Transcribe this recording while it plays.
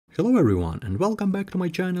Hello everyone and welcome back to my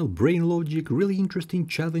channel Brain Logic. Really interesting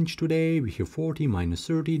challenge today. We have 40 minus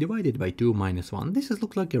 30 divided by 2 minus 1. This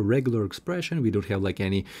looks like a regular expression. We don't have like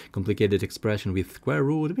any complicated expression with square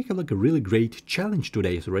root. We have like a really great challenge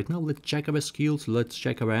today. So right now let's check our skills. Let's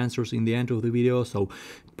check our answers in the end of the video. So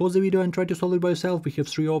pause the video and try to solve it by yourself. We have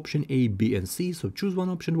three options A, B and C. So choose one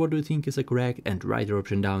option. What do you think is correct? And write your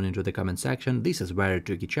option down into the comment section. This is a very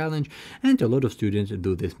tricky challenge and a lot of students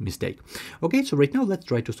do this mistake. Okay, so right now let's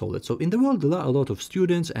try to solve it. So in the world there are a lot of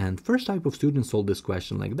students, and first type of students solve this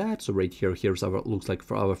question like that. So right here's our, looks like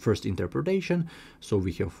for our first interpretation. So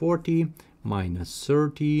we have 40 minus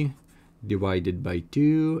 30 divided by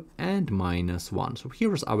 2 and minus 1. So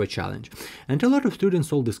here's our challenge. And a lot of students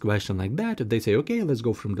solve this question like that. They say, okay, let's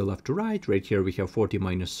go from the left to right. Right here we have 40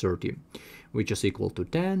 minus 30, which is equal to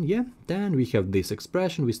 10. Yeah, 10. We have this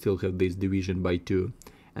expression. We still have this division by 2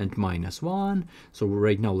 and minus 1. So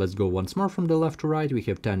right now let's go once more from the left to right. We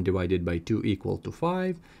have 10 divided by 2 equal to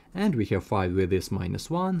 5, and we have 5 with this minus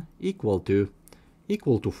 1 equal to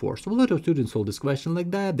 4. So a lot of students solve this question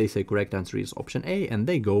like that. They say correct answer is option A and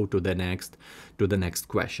they go to the next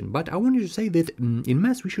question. But I want you to say that in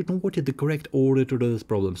math we should know what is the correct order to do this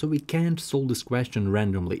problem. So we can't solve this question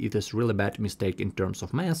randomly. It is really bad mistake in terms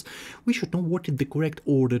of math. We should know what is the correct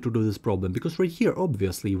order to do this problem, because right here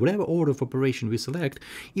obviously whatever order of operation we select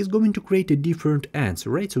is going to create a different answer,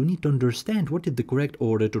 right? So we need to understand what is the correct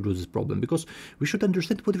order to do this problem, because we should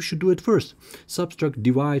understand what we should do at first. Subtract,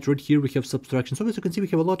 divide. Right here we have subtraction. So as you can see, we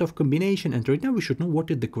have a lot of combination, and right now we should know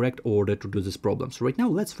what is the correct order to do this problem. So right now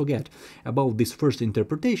let's forget about this first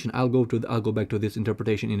interpretation. I'll go back to this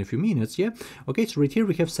interpretation in a few minutes. Yeah, okay, so right here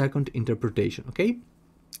we have second interpretation. Okay,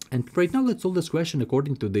 and right now let's solve this question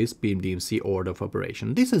according to this PMDMC order of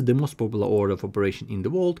operation. This is the most popular order of operation in the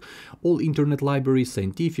world. All internet libraries,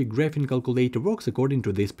 scientific, graphing calculator works according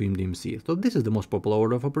to this PMDMC. So this is the most popular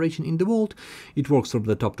order of operation in the world. It works from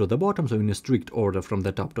the top to the bottom, so in a strict order from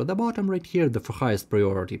the top to the bottom. Right here the highest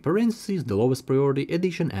priority parentheses, the lowest priority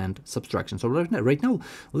addition and subtraction. So right now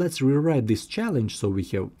let's rewrite this challenge. So we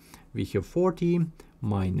have 40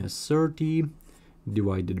 minus 30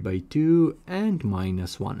 divided by 2 and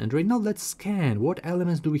minus 1. And right now let's scan what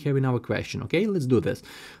elements do we have in our question. Okay, let's do this.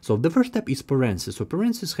 So the first step is parentheses. So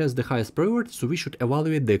parentheses has the highest priority, so we should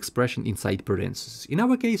evaluate the expression inside parentheses. In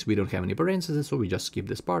our case we don't have any parentheses, so we just skip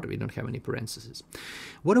this part. We don't have any parentheses.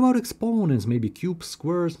 What about exponents? Maybe cubes,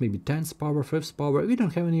 squares, maybe 10th power, 5th power. We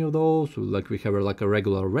don't have any of those. So like we have like a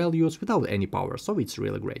regular values without any power, so it's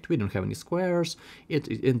really great. We don't have any squares.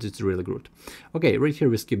 It's really good. Okay, right here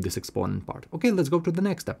we skip this exponent part. Okay, let's go to the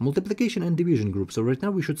next step, multiplication and division group. So right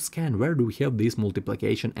now we should scan where do we have this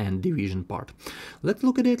multiplication and division part. Let's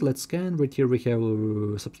look at it. Let's scan. Right here we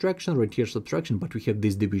have subtraction, right here subtraction, but we have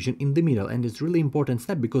this division in the middle, and it's really important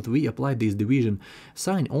step because we apply this division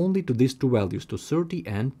sign only to these two values, to 30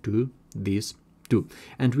 and to this 2,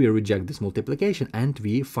 and we reject this multiplication and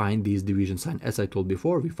we find this division sign. As I told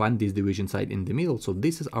before, we find this division sign in the middle. So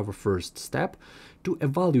this is our first step to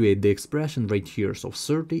evaluate the expression right here. So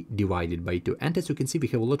 30 divided by 2. And as you can see, we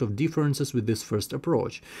have a lot of differences with this first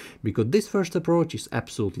approach, because this first approach is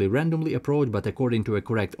absolutely randomly approached, but according to a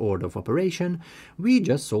correct order of operation, we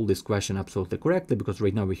just solve this question absolutely correctly, because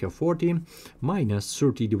right now we have 40 minus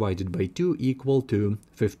 30 divided by 2 equal to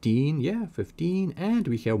 15. Yeah, 15, and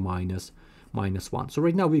we have minus 1. So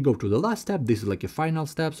right now we go to the last step. This is like a final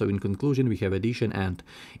step. So in conclusion we have addition and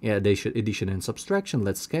subtraction.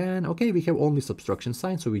 Let's scan. Okay, we have only subtraction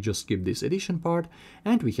sign, so we just skip this addition part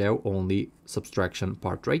and we have only subtraction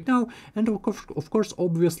part right now. And of course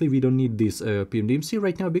obviously we don't need this PMDMC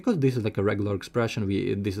right now, because this is like a regular expression.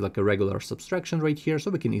 This is like a regular subtraction right here,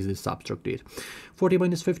 so we can easily subtract it. 40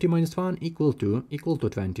 minus 50 minus 1 equal to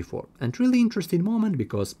 24. And really interesting moment,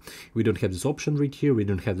 because we don't have this option right here. We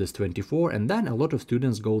don't have this 24, and then a lot of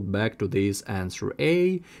students go back to this answer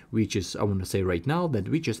A, which is, I want to say right now, that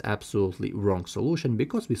which is absolutely wrong solution,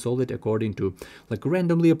 because we solved it according to like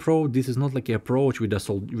randomly approach. This is not like an approach. We just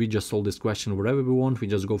solve this question wherever we want. We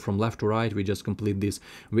just go from left to right. We just complete this.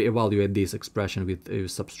 We evaluate this expression with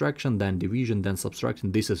subtraction, then division, then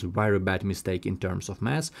subtraction. This is a very bad mistake in terms of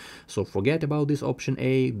math. So forget about this option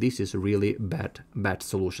A. This is a really bad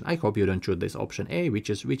solution. I hope you don't choose this option A, which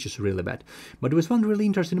is really bad. But with one really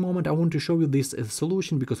interesting moment, I want to show you this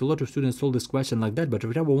solution, because a lot of students solve this question like that, but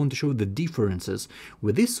right now I want to show the differences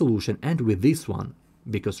with this solution and with this one.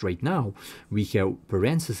 because right now we have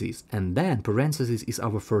parentheses, and then parentheses is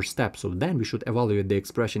our first step, so then we should evaluate the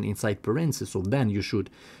expression inside parentheses. So then you should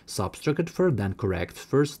subtract it first, then correct.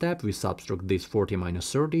 First step, we subtract this 40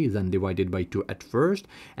 minus 30, then divided by 2 at first,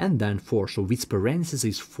 and then 4. So with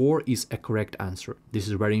parentheses, 4 is a correct answer. This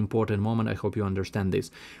is a very important moment. I hope you understand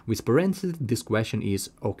this. With parentheses, this question is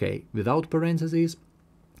okay. Without parentheses,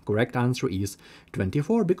 correct answer is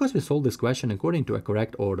 24, because we solved this question according to a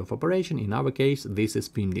correct order of operation. In our case, this is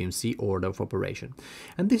PIMDMC order of operation.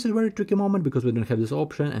 And this is a very tricky moment because we don't have this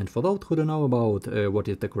option. And for those who don't know about what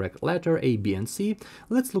is the correct letter A, B, and C,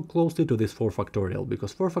 let's look closely to this 4 factorial,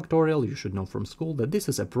 because 4 factorial, you should know from school that this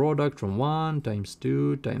is a product from 1 times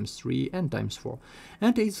 2 times 3 and times 4.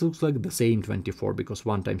 And it looks like the same 24, because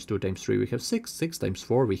 1 times 2 times 3 we have 6, 6 times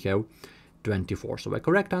 4 we have 24. So a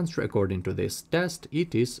correct answer according to this test,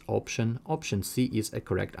 it is option C is a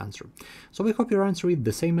correct answer. So I hope your answer is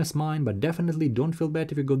the same as mine, but definitely don't feel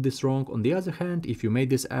bad if you got this wrong. On the other hand, if you made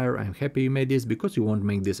this error, I'm happy you made this, because you won't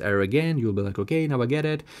make this error again. You'll be like, okay, now I get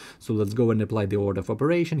it. So let's go and apply the order of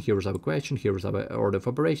operation. Here's our question, here's our order of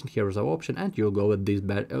operation, here's our option, and you'll go at this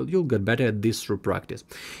you'll get better at this through practice.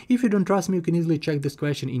 If you don't trust me, you can easily check this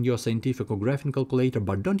question in your scientific or graphing calculator,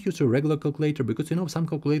 but don't use your regular calculator, because you know some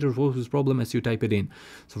calculators will have this problem as you type it in.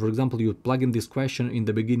 So for example, you plug in this question in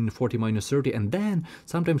the beginning 40 minus 30, and then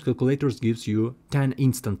sometimes calculators gives you 10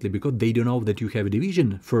 instantly, because they don't know that you have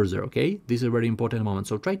division further. Okay, this is a very important moment.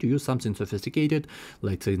 So try to use something sophisticated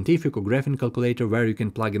like scientific or graphing calculator, where you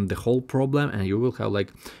can plug in the whole problem and you will have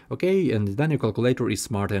like, okay, and then your calculator is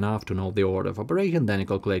smart enough to know the order of operation. Then your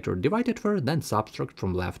calculator divide it first, then subtract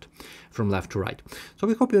from left to right. So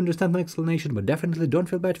we hope you understand my explanation, but definitely don't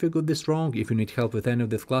feel bad if you got this wrong. If you need help with any of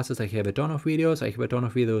these classes, I have a ton of videos. I have a ton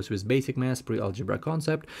of videos with basic math, pre-algebra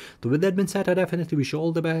concept. So with that being said, I definitely wish you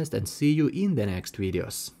all the best and see you in the next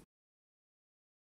videos.